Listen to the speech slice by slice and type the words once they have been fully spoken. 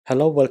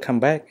Hello, welcome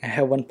back. I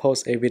haven't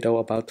posted a video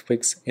about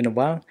tweaks in a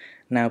while.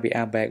 Now we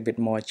are back with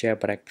more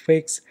jailbreak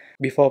tweaks.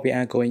 Before we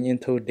are going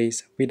into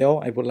this video,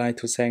 I would like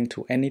to thank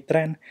to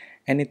AnyTrend.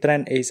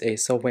 AnyTrend is a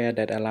software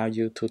that allows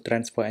you to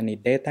transfer any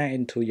data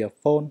into your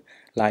phone,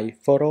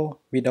 like photo,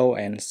 video,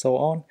 and so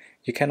on.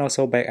 You can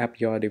also back up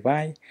your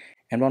device.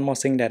 And one more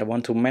thing that I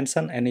want to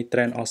mention,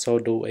 AnyTrend also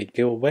do a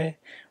giveaway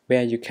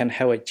where you can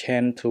have a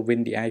chance to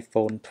win the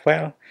iPhone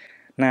 12.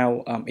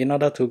 Now, in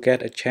order to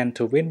get a chance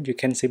to win, you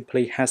can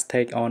simply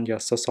hashtag on your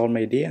social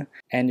media,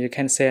 and you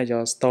can share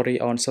your story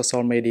on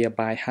social media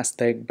by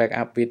hashtag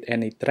backup with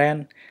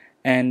AnyTrend.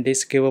 And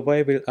this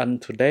giveaway will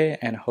end today,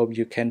 and hope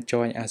you can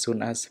join as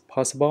soon as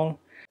possible.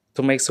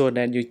 To make sure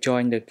that you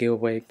join the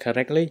giveaway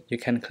correctly, you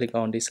can click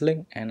on this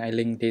link, and I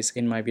link this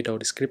in my video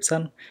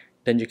description.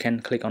 Then you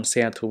can click on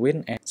share to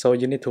win. And so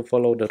you need to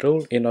follow the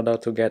rule in order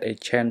to get a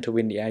chance to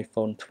win the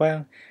iPhone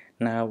 12.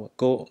 Now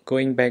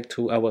going back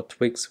to our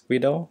tweaks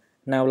video.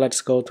 Now let's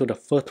go to the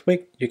first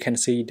tweak. You can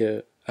see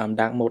the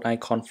dark mode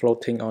icon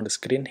floating on the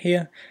screen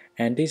here,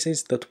 and this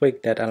is the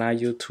tweak that allows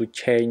you to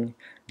change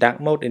dark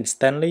mode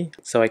instantly.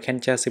 So I can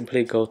just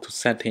simply go to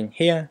setting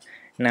here.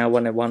 Now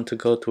when I want to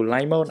go to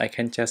light mode, I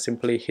can just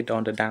simply hit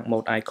on the dark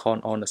mode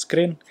icon on the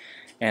screen,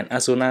 and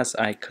as soon as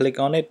I click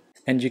on it,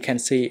 and you can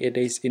see it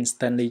is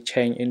instantly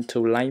changed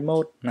into light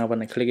mode. Now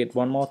when I click it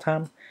one more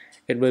time,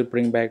 it will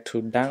bring back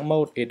to dark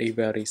mode. It is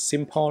very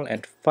simple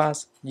and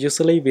fast.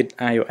 Usually with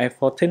iOS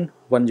 14,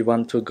 when you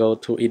want to go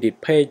to edit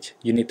page,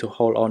 you need to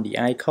hold on the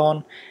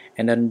icon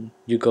and then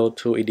you go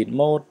to edit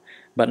mode.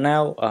 But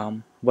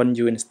now when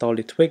you install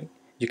the tweak,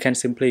 you can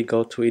simply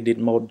go to edit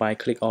mode by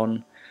click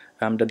on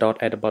the dot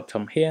at the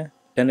bottom here.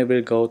 Then it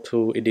will go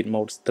to edit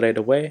mode straight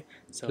away.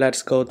 So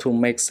let's go to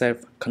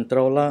MagSafe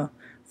Controller.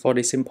 For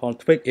the simple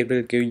tweak, it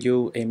will give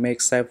you a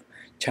MagSafe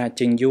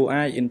charging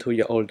UI into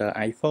your older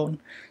iPhone.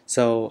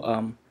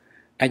 So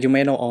as you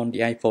may know, on the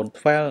iPhone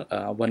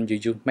 12, when you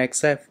use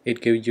MagSafe, it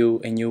gives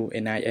you a new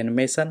NI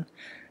animation.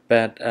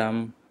 But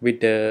with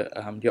the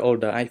your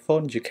older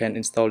iPhone, you can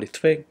install the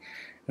trick.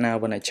 Now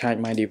when I charge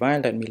my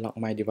device, let me lock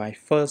my device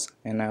first,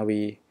 and now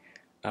we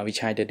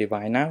charge the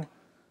device now.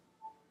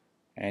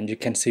 And you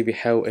can see we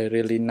have a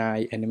really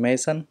nice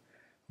animation.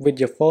 With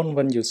your phone,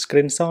 when you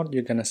screenshot,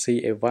 you're gonna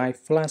see a white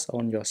flash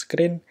on your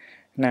screen.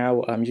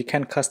 Now you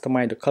can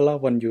customize the color.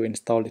 When you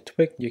install the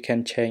tweak, you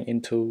can change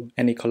into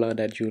any color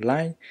that you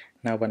like.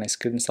 Now when I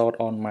screenshot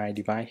on my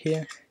device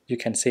here, you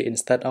can see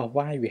instead of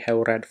white we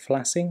have red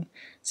flashing.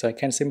 So I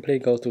can simply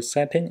go to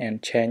setting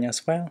and change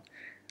as well.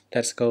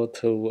 Let's go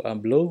to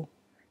blue.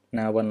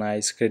 Now when I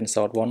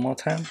screenshot one more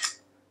time,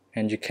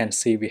 and you can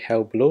see we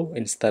have blue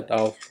instead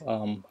of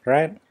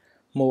red.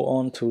 Move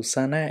on to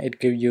Sana. It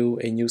gives you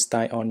a new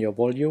style on your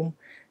volume.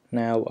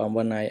 Now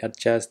when I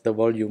adjust the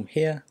volume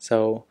here,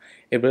 so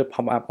it will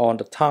pop up on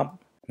the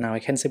top. Now I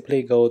can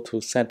simply go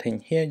to setting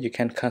here. You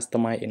can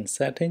customize in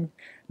setting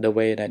the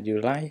way that you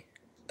like.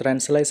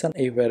 Translation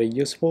is very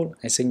useful.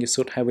 I think you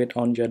should have it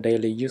on your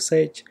daily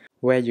usage,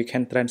 where you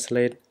can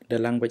translate the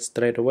language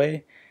straight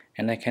away.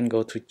 And I can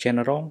go to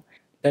general.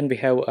 Then we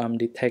have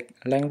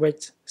detect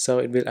language, so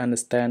it will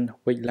understand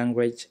which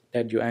language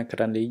that you are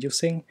currently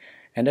using.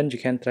 And then you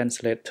can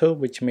translate to,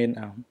 which means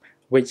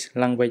which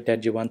language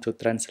that you want to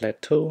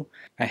translate to.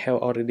 I have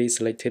already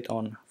selected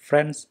on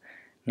French.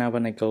 Now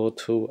when I go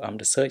to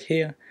the search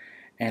here,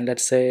 and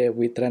let's say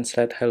we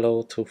translate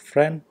hello to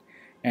French,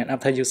 and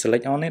after you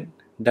select on it,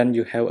 then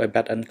you have a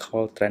button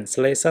called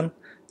translation.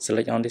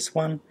 Select on this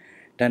one,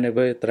 then it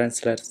will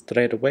translate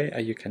straight away,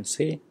 as you can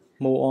see.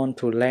 Move on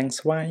to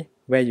LangSwipe,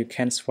 where you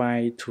can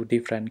swipe to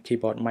different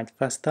keyboard much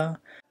faster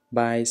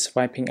by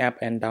swiping up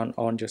and down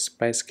on your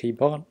space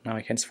keyboard. Now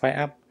I can swipe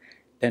up,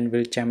 then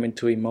we'll jump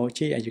into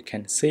emoji, as you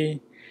can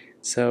see.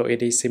 So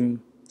it is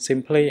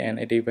simply and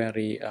it is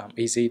very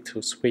easy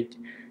to switch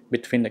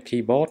between the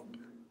keyboard.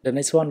 The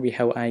next one we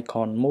have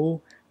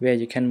IconMove, where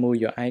you can move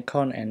your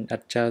icon and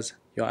adjust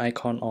your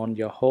icon on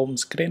your home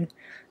screen.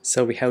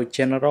 So we have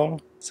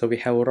general, so we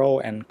have row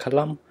and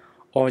column,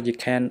 or you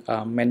can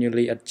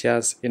manually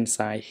adjust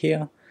inside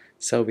here.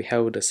 So we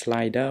have the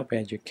slider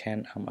where you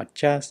can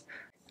adjust.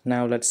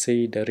 Now let's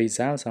see the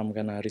results. I'm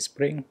gonna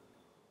respring.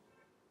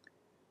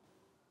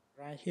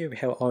 Right here we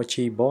have our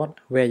keyboard,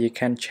 where you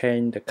can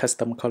change the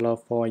custom color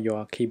for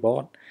your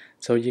keyboard.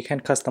 So you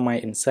can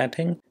customize in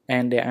setting,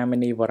 and there are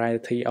many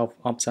variety of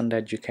options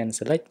that you can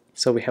select.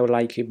 So we have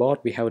light keyboard,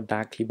 we have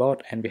dark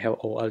keyboard, and we have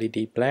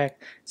OLED black.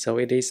 So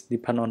it is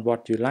depend on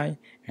what you like.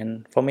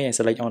 And for me, I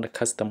select on the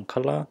custom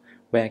color,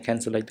 where I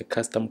can select the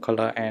custom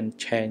color and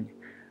change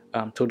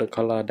to the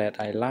color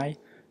that I like.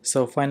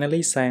 So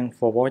finally, thanks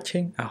for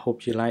watching. I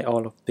hope you like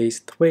all of these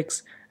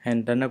tweaks,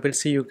 and then I will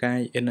see you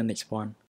guys in the next one.